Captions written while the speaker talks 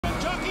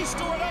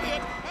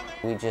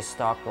We just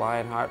stalked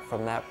Lionheart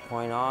from that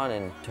point on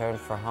and turned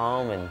for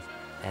home, and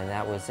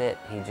that was it.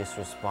 He just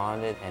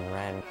responded and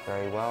ran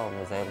very well and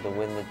was able to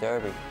win the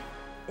Derby.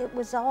 It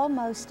was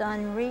almost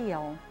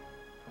unreal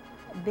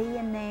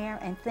being there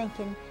and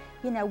thinking,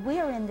 you know,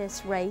 we're in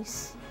this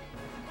race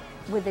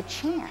with a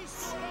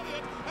chance.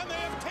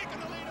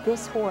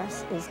 This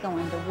horse is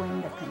going to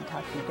win the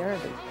Kentucky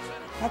Derby.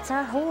 That's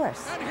our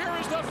horse. And here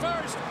is the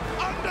first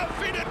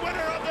undefeated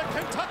winner of the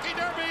Kentucky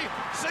Derby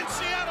since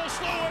Seattle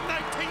Slough in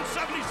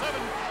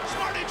 1977.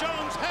 Smarty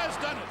Jones has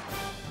done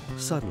it.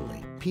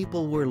 Suddenly,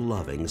 people were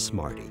loving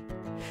Smarty.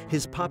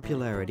 His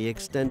popularity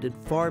extended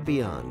far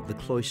beyond the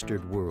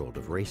cloistered world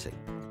of racing.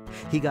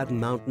 He got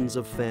mountains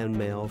of fan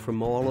mail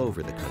from all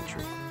over the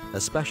country,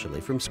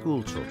 especially from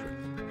school children.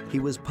 He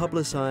was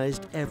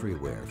publicized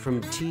everywhere,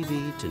 from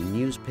TV to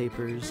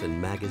newspapers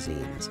and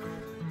magazines,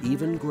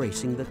 even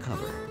gracing the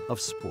cover of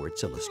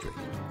Sports Illustrated.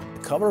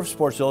 The cover of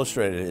Sports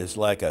Illustrated is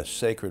like a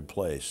sacred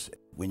place.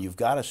 When you've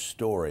got a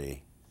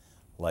story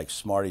like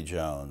Smarty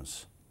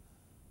Jones,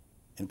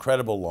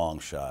 incredible long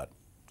shot,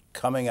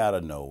 coming out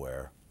of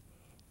nowhere,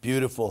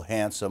 beautiful,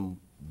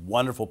 handsome,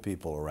 wonderful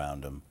people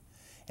around him,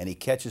 and he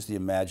catches the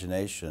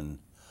imagination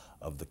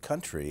of the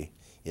country,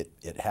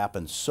 it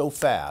happens so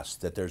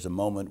fast that there's a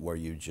moment where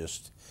you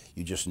just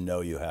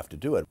know you have to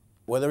do it.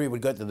 Whether he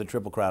would get to the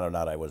Triple Crown or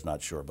not, I was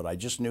not sure, but I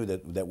just knew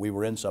that we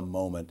were in some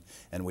moment,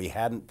 and we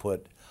hadn't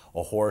put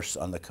a horse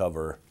on the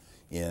cover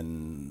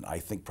in, I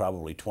think,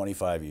 probably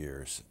 25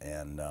 years,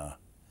 and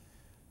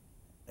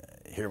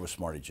here was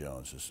Smarty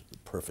Jones. It's the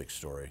perfect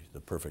story,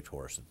 the perfect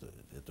horse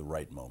at the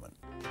right moment.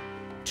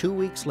 2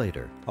 weeks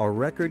later, a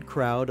record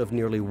crowd of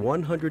nearly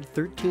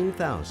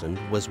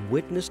 113,000 was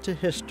witness to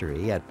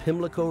history at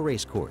Pimlico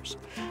Racecourse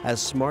as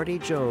Smarty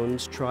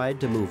Jones tried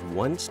to move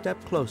one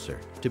step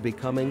closer to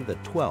becoming the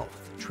 12th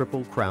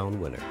Triple Crown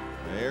winner.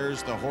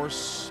 There's the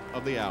horse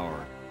of the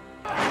hour.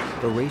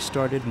 The race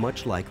started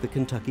much like the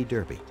Kentucky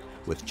Derby,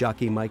 with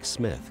jockey Mike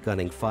Smith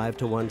gunning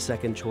 5-1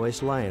 second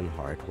choice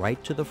Lionheart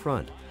right to the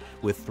front,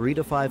 with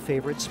 3-5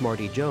 favorite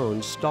Smarty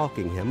Jones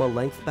stalking him a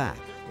length back.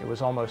 It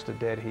was almost a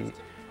dead heat,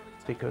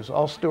 because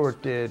all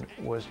Stewart did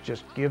was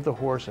just give the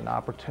horse an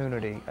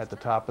opportunity at the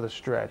top of the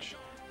stretch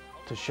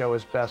to show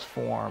his best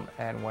form,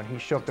 and when he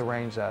shook the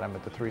reins at him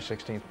at the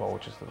 3/16 pole,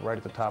 which is right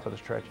at the top of the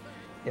stretch,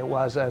 it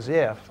was as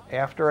if,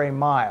 after a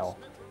mile,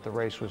 the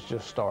race was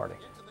just starting.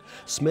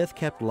 Smith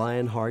kept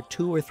Lionheart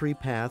 2 or 3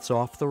 paths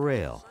off the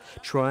rail,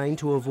 trying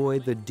to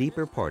avoid the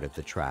deeper part of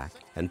the track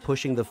and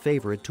pushing the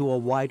favorite to a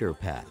wider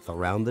path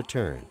around the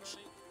turns.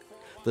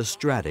 The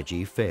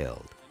strategy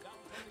failed.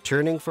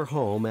 Turning for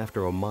home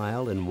after a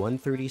mile in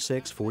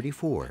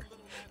 1:36.44,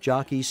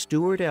 jockey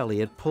Stuart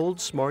Elliott pulled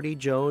Smarty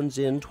Jones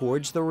in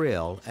towards the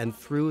rail and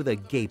through the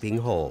gaping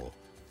hole.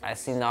 I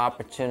seen the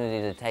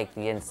opportunity to take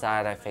the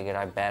inside. I figured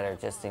I better,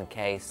 just in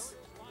case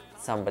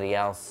somebody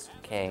else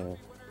came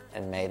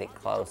and made it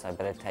close. I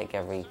better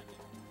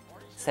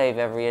save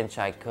every inch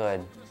I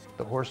could.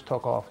 The horse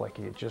took off like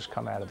he had just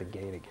come out of the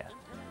gate again,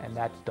 and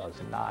that does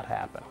not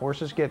happen.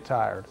 Horses get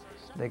tired.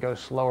 They go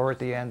slower at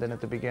the end than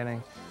at the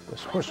beginning.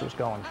 This horse was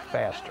going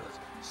faster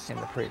in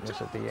the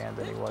Preakness at the end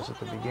than he was at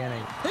the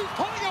beginning. He's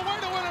pulling away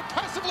to win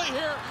impressively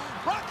here.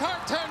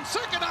 Rockhart 10,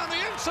 second on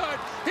the inside.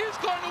 He's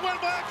going to win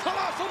by a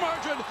colossal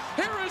margin.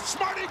 Here is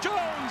Smarty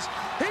Jones.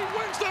 He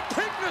wins the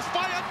Preakness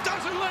by a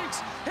dozen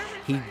lengths.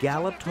 He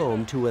galloped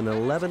home to an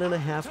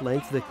 11.5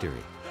 length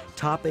victory,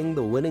 topping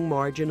the winning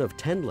margin of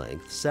 10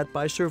 lengths set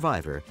by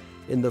Survivor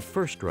in the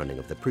first running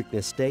of the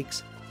Preakness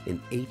Stakes in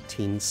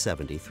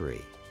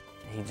 1873.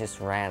 He just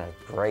ran a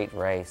great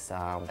race.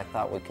 I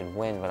thought we could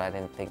win, but I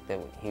didn't think that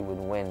he would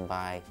win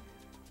by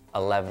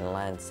 11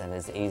 lengths and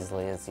as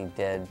easily as he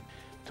did.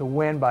 To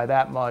win by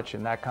that much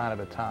in that kind of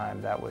a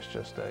time, that was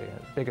just the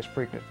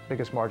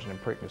biggest margin in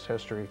Preakness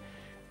history,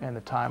 and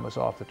the time was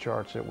off the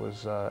charts. It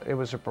was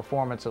a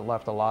performance that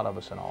left a lot of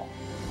us in awe.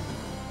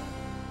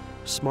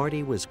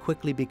 Smarty was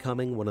quickly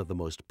becoming one of the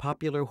most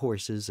popular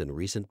horses in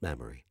recent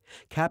memory,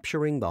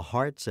 capturing the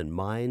hearts and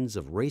minds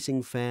of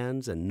racing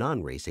fans and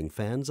non-racing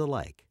fans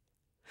alike.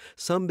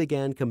 Some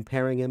began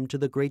comparing him to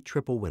the great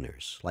triple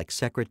winners like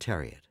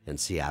Secretariat and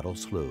Seattle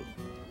Slough.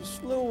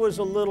 Slough was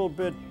a little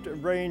bit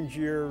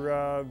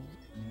rangier.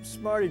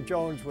 Smarty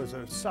Jones was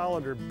a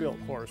solider built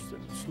horse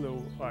than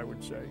Slough, I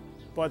would say.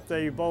 But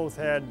they both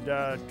had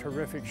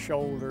terrific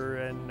shoulder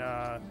and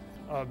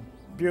a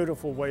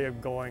beautiful way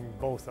of going.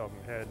 Both of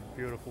them had a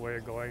beautiful way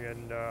of going,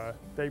 and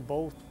they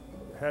both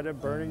had a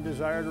burning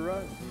desire to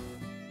run.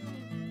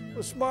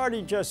 Well,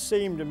 Smarty just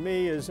seemed to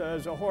me as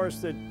a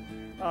horse that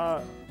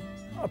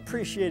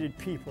appreciated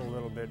people a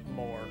little bit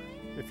more,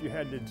 if you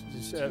had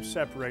to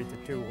separate the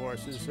two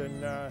horses.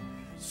 And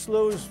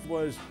Slough's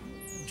was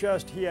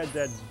just, he had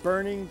that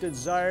burning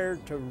desire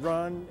to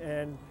run,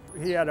 and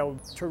he had a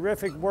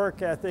terrific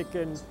work ethic,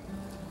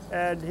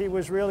 and he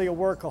was really a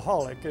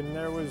workaholic, and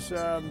there was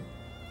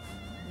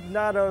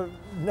not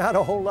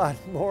a whole lot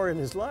more in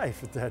his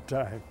life at that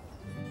time.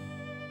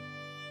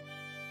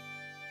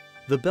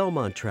 The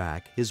Belmont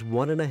track is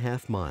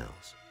 1.5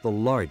 miles, the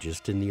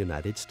largest in the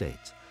United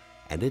States,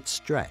 and its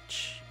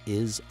stretch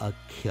is a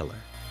killer.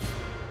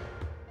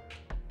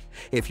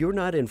 If you're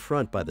not in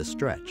front by the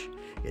stretch,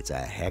 it's a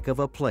heck of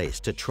a place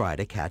to try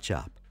to catch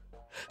up.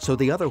 So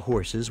the other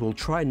horses will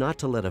try not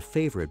to let a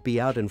favorite be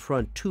out in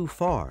front too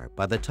far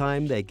by the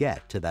time they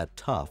get to that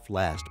tough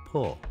last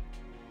pull.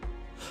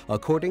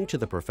 According to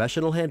the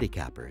professional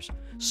handicappers,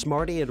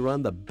 Smarty had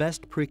run the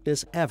best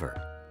Preakness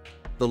ever.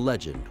 The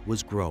legend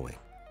was growing.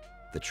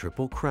 The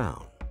Triple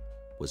Crown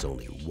was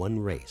only one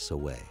race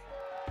away.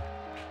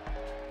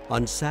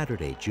 On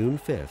Saturday, June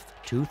 5th,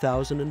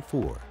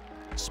 2004,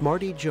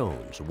 Smarty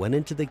Jones went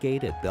into the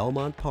gate at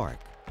Belmont Park,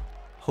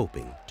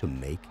 hoping to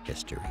make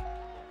history.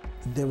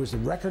 There was a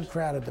record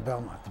crowd at the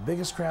Belmont, the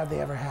biggest crowd they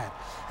ever had,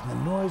 and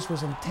the noise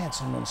was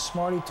intense. And when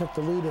Smarty took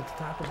the lead at the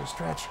top of the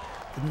stretch,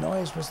 the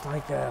noise was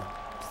like a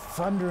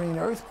thundering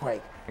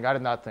earthquake. I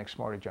did not think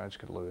Smarty Jones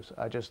could lose.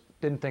 I just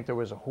didn't think there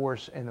was a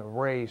horse in the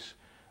race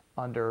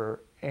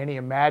under any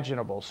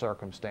imaginable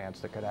circumstance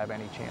that could have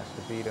any chance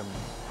to beat him.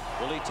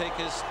 Will he take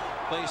his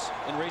place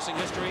in racing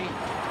history?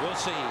 We'll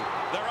see.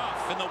 They're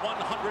off in the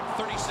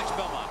 136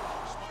 Belmont.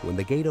 When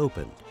the gate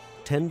opened,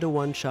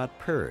 10-to-1 shot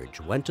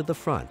Purge went to the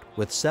front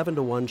with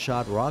 7-to-1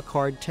 shot Rock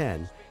Hard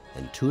 10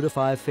 and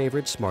 2-to-5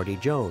 favorite Smarty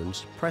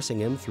Jones pressing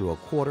him through a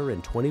quarter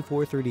in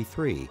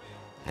 24:33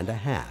 and a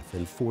half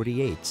in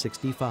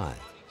 48:65.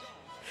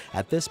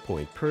 At this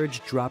point,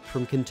 Purge dropped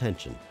from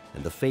contention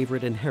and the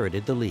favorite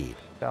inherited the lead.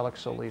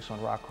 Alex Solis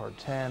on Rock Hard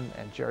 10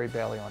 and Jerry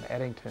Bailey on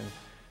Eddington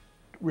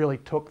really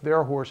took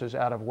their horses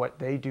out of what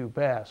they do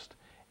best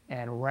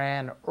and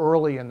ran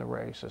early in the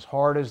race as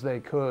hard as they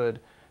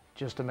could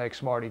just to make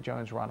Smarty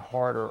Jones run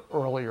harder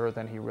earlier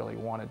than he really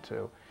wanted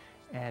to.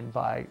 And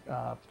by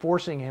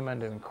forcing him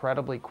into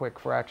incredibly quick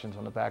fractions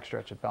on the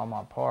backstretch at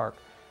Belmont Park,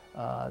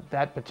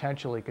 that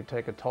potentially could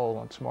take a toll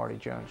on Smarty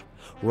Jones.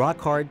 Rock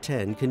Hard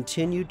 10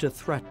 continued to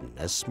threaten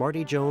as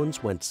Smarty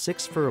Jones went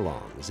 6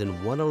 furlongs in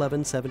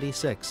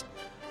 1:11.76,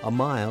 a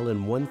mile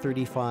in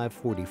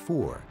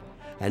 1:35.44,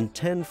 and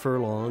 10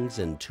 furlongs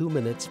in 2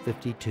 minutes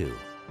 52.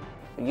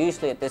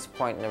 Usually at this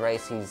point in the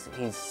race,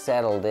 he's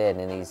settled in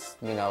and he's,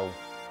 you know,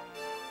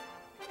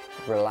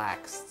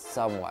 relaxed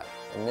somewhat.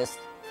 And this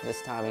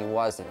time he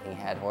wasn't. He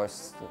had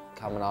horse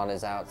coming on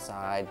his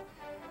outside,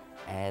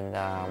 and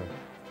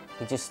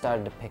he just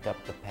started to pick up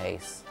the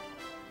pace.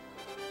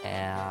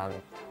 And,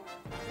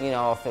 you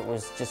know, if it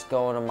was just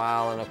going 1.25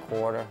 miles,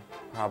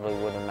 probably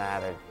wouldn't have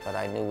mattered. But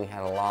I knew we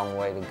had a long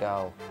way to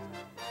go,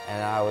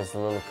 and I was a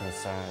little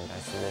concerned. I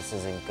said, this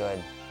isn't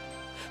good.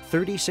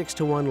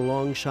 36-to-1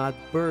 long shot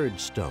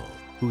Birdstone,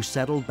 who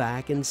settled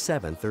back in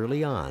 7th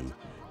early on,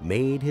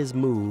 made his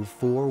move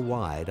 4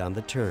 wide on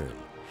the turn,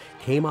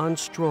 came on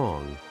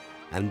strong,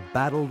 and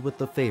battled with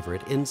the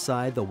favorite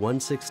inside the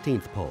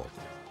 1/16th pole.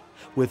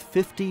 With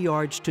 50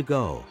 yards to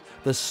go,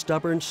 the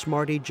stubborn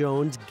Smarty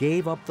Jones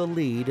gave up the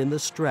lead in the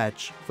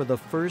stretch for the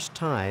first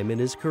time in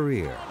his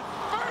career.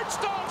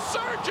 Birdstone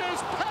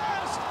surges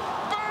past.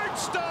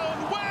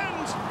 Birdstone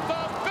wins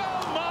the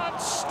Belmont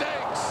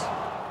Stakes.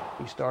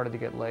 He started to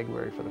get leg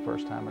weary for the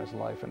first time in his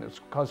life, and it's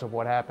because of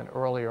what happened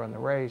earlier in the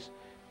race.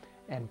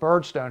 And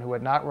Birdstone, who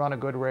had not run a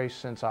good race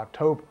since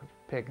October,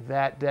 picked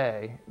that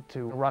day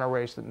to run a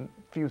race that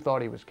few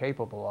thought he was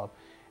capable of.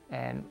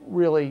 And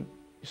really,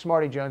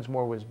 Smarty Jones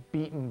more was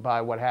beaten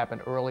by what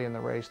happened early in the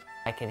race.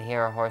 I could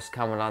hear a horse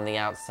coming on the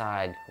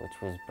outside,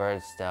 which was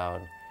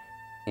Birdstone.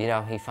 You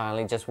know, he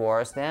finally just wore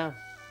us down.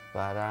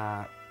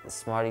 But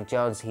Smarty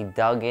Jones, he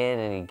dug in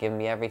and he gave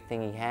me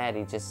everything he had.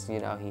 He just, you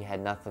know, he had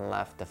nothing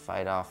left to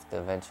fight off the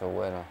eventual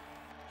winner.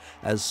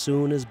 As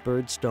soon as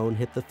Birdstone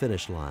hit the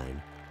finish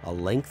line, a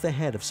length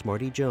ahead of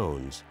Smarty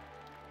Jones,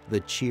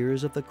 the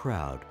cheers of the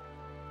crowd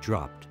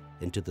dropped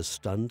into the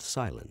stunned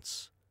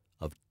silence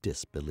of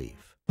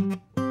disbelief.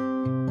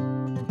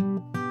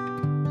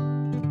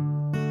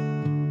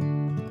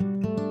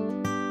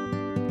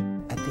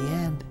 At the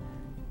end,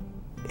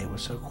 it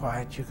was so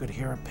quiet you could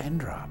hear a pin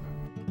drop.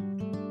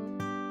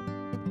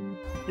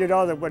 You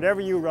know that whenever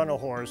you run a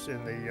horse in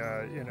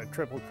a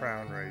Triple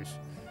Crown race,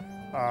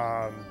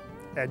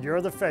 and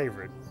you're the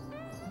favorite,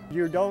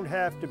 you don't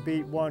have to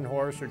beat one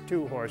horse or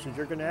two horses.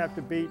 You're going to have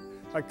to beat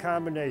a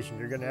combination.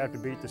 You're going to have to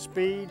beat the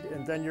speed,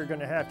 and then you're going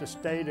to have to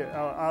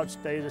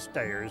outstay the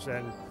stayers,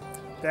 and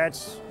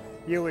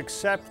you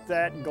accept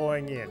that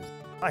going in.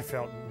 I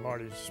felt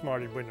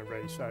Smarty win the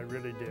race, I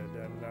really did,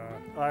 and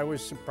I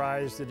was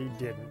surprised that he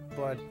didn't,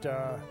 but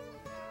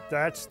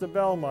that's the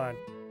Belmont.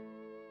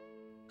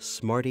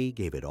 Smarty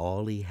gave it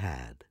all he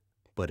had,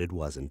 but it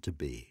wasn't to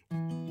be.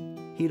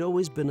 He'd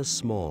always been a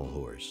small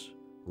horse,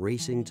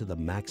 racing to the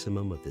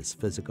maximum of his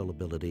physical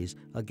abilities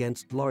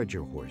against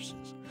larger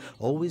horses,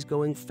 always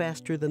going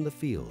faster than the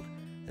field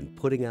and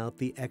putting out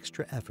the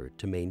extra effort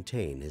to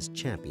maintain his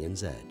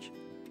champion's edge.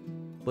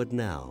 But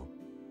now,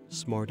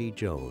 Smarty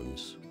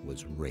Jones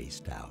was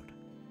raced out.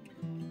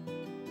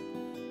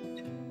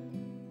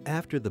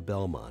 After the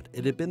Belmont,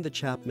 it had been the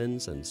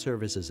Chapman's and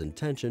Service's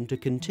intention to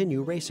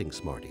continue racing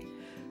Smarty,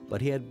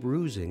 but he had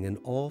bruising in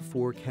all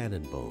 4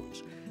 cannon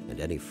bones, and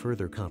any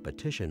further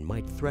competition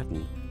might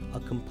threaten a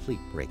complete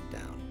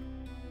breakdown.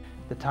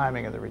 The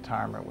timing of the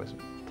retirement was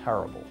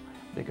terrible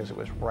because it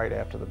was right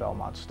after the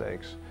Belmont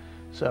Stakes.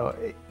 So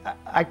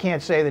I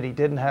can't say that he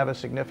didn't have a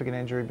significant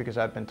injury, because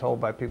I've been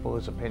told by people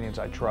whose opinions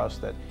I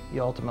trust that he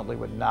ultimately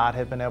would not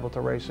have been able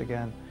to race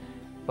again.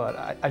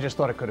 But I just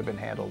thought it could have been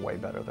handled way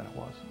better than it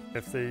was.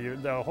 If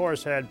the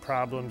horse had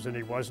problems and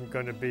he wasn't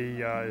going to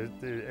be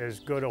as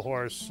good a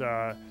horse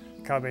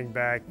coming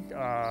back,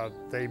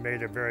 they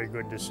made a very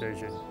good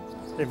decision.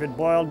 If it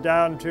boiled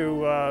down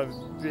to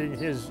being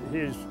his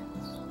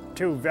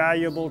too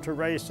valuable to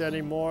race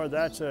anymore,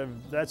 that's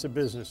a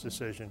business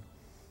decision.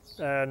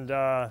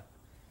 And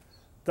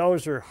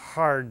those are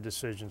hard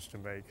decisions to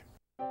make.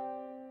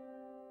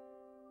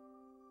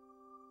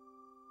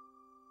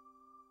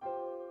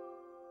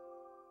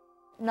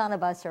 None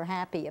of us are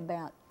happy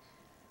about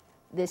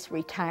this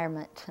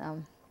retirement.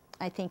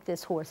 I think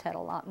this horse had a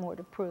lot more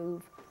to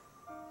prove.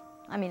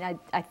 I mean,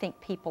 I think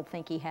people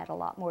think he had a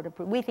lot more to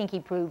prove. We think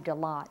he proved a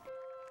lot.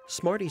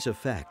 Smarty's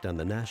effect on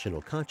the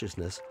national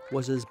consciousness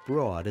was as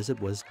broad as it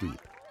was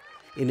deep.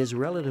 In his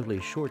relatively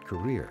short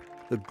career,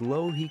 the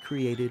glow he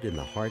created in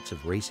the hearts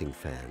of racing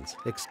fans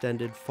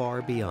extended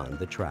far beyond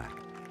the track.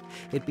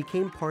 It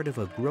became part of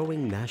a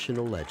growing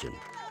national legend,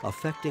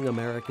 affecting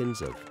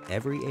Americans of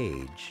every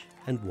age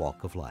and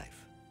walk of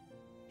life.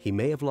 He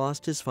may have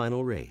lost his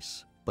final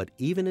race, but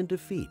even in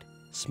defeat,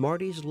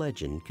 Smarty's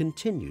legend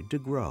continued to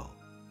grow.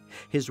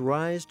 His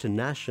rise to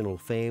national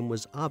fame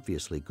was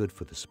obviously good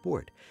for the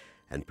sport,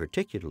 and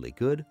particularly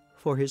good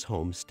for his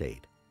home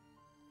state.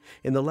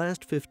 In the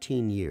last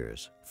 15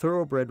 years,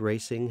 thoroughbred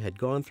racing had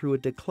gone through a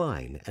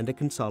decline and a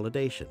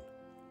consolidation.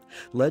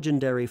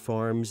 Legendary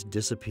farms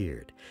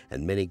disappeared,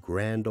 and many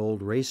grand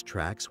old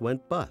racetracks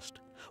went bust,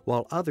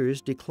 while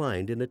others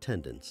declined in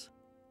attendance.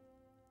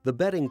 The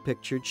betting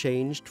picture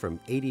changed from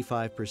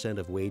 85%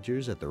 of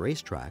wagers at the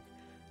racetrack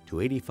to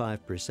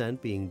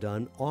 85% being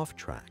done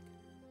off-track.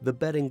 The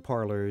betting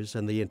parlors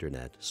and the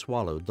internet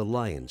swallowed the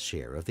lion's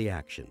share of the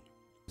action.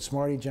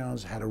 Smarty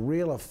Jones had a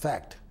real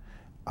effect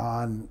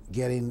on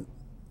getting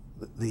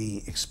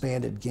the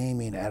expanded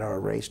gaming at our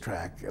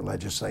racetrack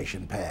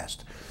legislation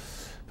passed,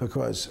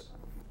 because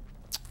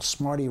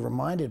Smarty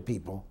reminded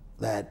people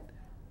that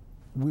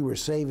we were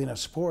saving a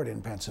sport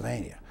in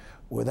Pennsylvania.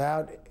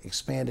 Without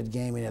expanded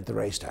gaming at the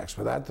racetracks,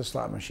 without the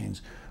slot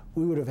machines,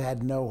 we would have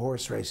had no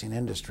horse racing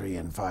industry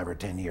in 5 or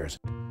 10 years.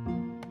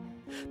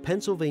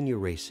 Pennsylvania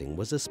racing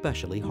was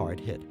especially hard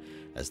hit,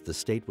 as the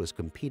state was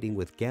competing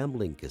with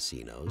gambling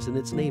casinos in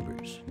its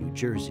neighbors, New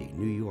Jersey,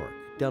 New York,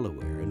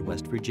 Delaware, and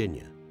West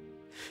Virginia.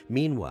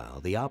 Meanwhile,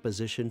 the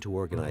opposition to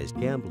organized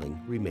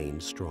gambling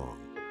remained strong.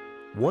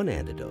 One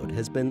antidote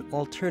has been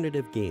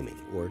alternative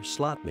gaming, or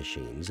slot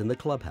machines, in the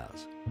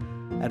clubhouse.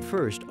 At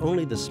first,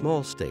 only the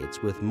small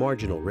states with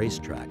marginal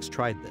racetracks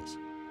tried this.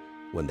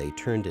 When they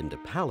turned into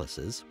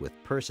palaces, with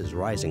purses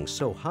rising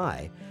so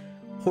high,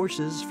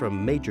 horses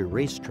from major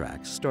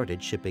racetracks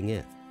started shipping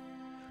in.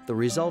 The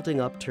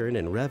resulting upturn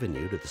in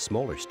revenue to the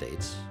smaller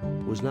states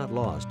was not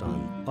lost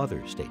on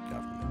other state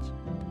governments.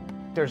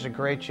 There's a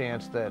great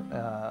chance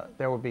that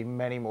there will be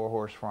many more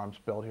horse farms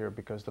built here,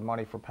 because the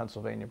money for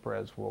Pennsylvania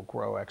breds will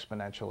grow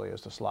exponentially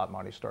as the slot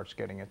money starts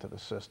getting into the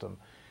system.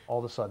 All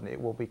of a sudden, it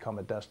will become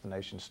a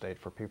destination state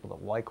for people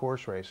that like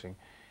horse racing.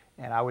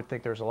 And I would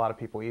think there's a lot of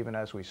people, even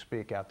as we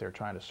speak, out there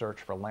trying to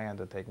search for land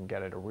that they can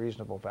get at a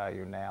reasonable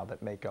value now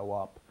that may go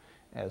up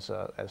as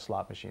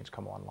slot machines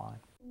come online.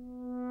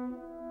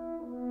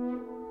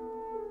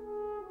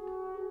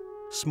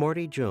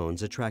 Smarty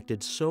Jones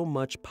attracted so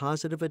much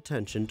positive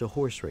attention to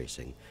horse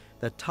racing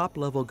that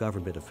top-level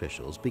government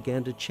officials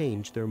began to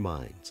change their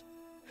minds.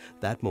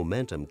 That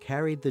momentum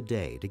carried the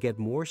day to get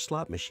more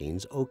slot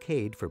machines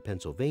okayed for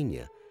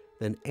Pennsylvania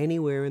than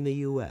anywhere in the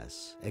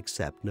U.S.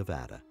 except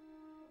Nevada.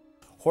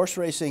 Horse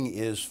racing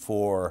is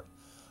for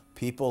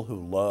people who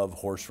love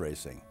horse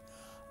racing,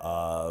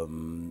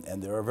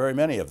 and there are very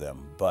many of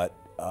them. But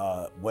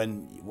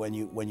when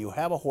you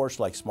have a horse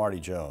like Smarty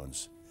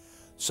Jones,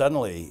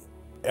 suddenly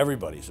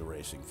everybody's a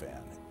racing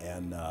fan,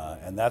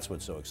 and that's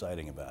what's so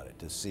exciting about it,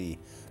 to see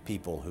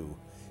people who,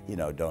 you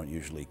know, don't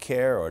usually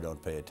care or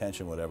don't pay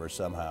attention, whatever,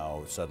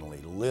 somehow suddenly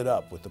lit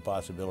up with the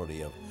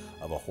possibility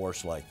of a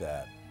horse like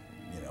that,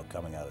 you know,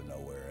 coming out of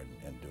nowhere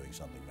and doing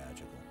something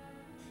magical.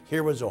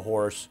 Here was a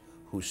horse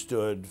who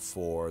stood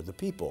for the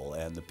people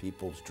and the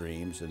people's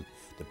dreams and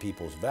the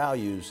people's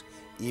values,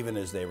 even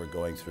as they were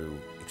going through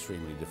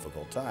extremely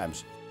difficult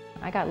times.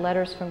 I got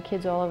letters from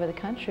kids all over the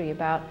country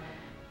about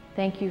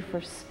thank you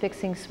for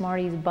fixing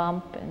Smarty's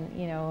bump, and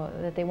you know,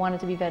 that they wanted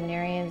to be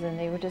veterinarians, and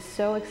they were just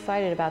so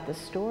excited about the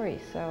story.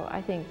 So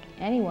I think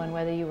anyone,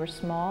 whether you were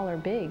small or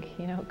big,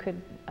 you know, could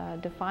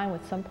define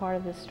with some part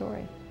of this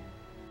story.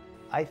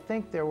 I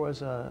think there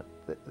was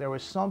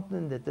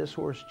something that this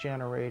horse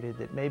generated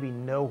that maybe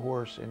no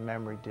horse in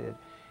memory did.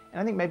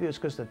 And I think maybe it was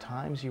because the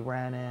times he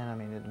ran in, I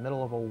mean, in the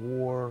middle of a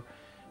war,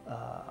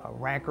 a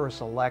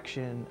rancorous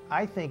election,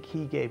 I think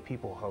he gave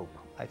people hope.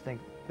 I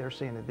think they're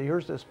seeing that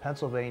here's this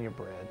Pennsylvania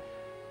bred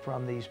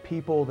from these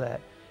people that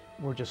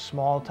were just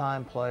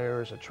small-time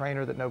players, a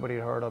trainer that nobody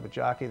had heard of, a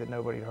jockey that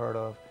nobody had heard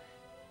of,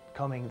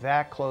 coming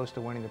that close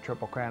to winning the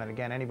Triple Crown. And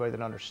again, anybody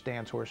that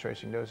understands horse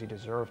racing knows he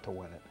deserved to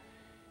win it.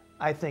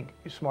 I think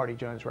Smarty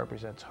Jones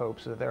represents hope,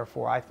 so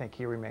therefore I think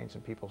he remains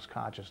in people's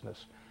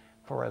consciousness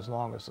for as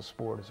long as the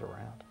sport is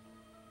around.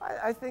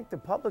 I think the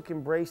public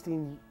embraced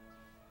him.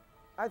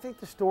 I think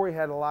the story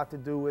had a lot to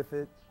do with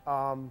it.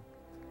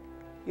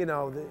 You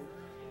know, the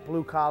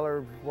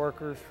blue-collar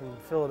workers from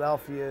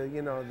Philadelphia,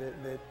 you know,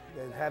 that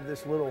have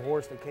this little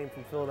horse that came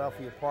from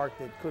Philadelphia Park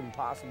that couldn't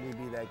possibly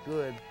be that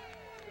good,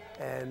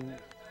 and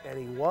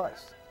he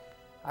was.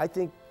 I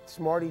think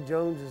Smarty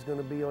Jones is going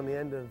to be on the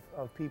end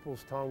of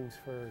people's tongues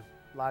for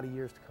a lot of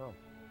years to come.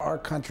 Our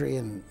country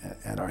and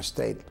our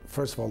state,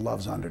 first of all,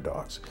 loves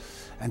underdogs.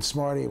 And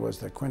Smarty was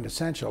the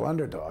quintessential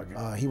underdog.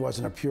 He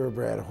wasn't a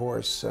purebred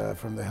horse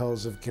from the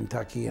hills of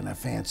Kentucky in a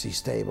fancy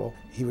stable.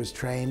 He was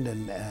trained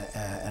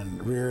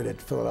and reared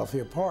at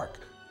Philadelphia Park.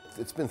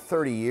 It's been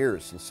 30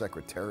 years since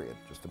Secretariat,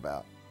 just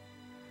about.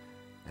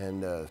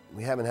 And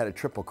we haven't had a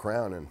Triple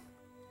Crown in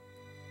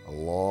a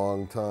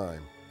long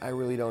time. I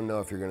really don't know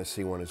if you're going to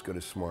see one as good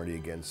as Smarty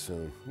again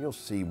soon. You'll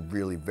see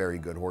really very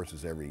good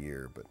horses every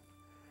year, but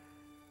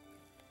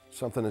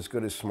something as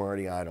good as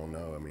Smarty, I don't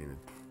know. I mean,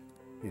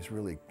 he's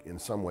really, in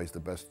some ways, the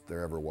best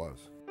there ever was.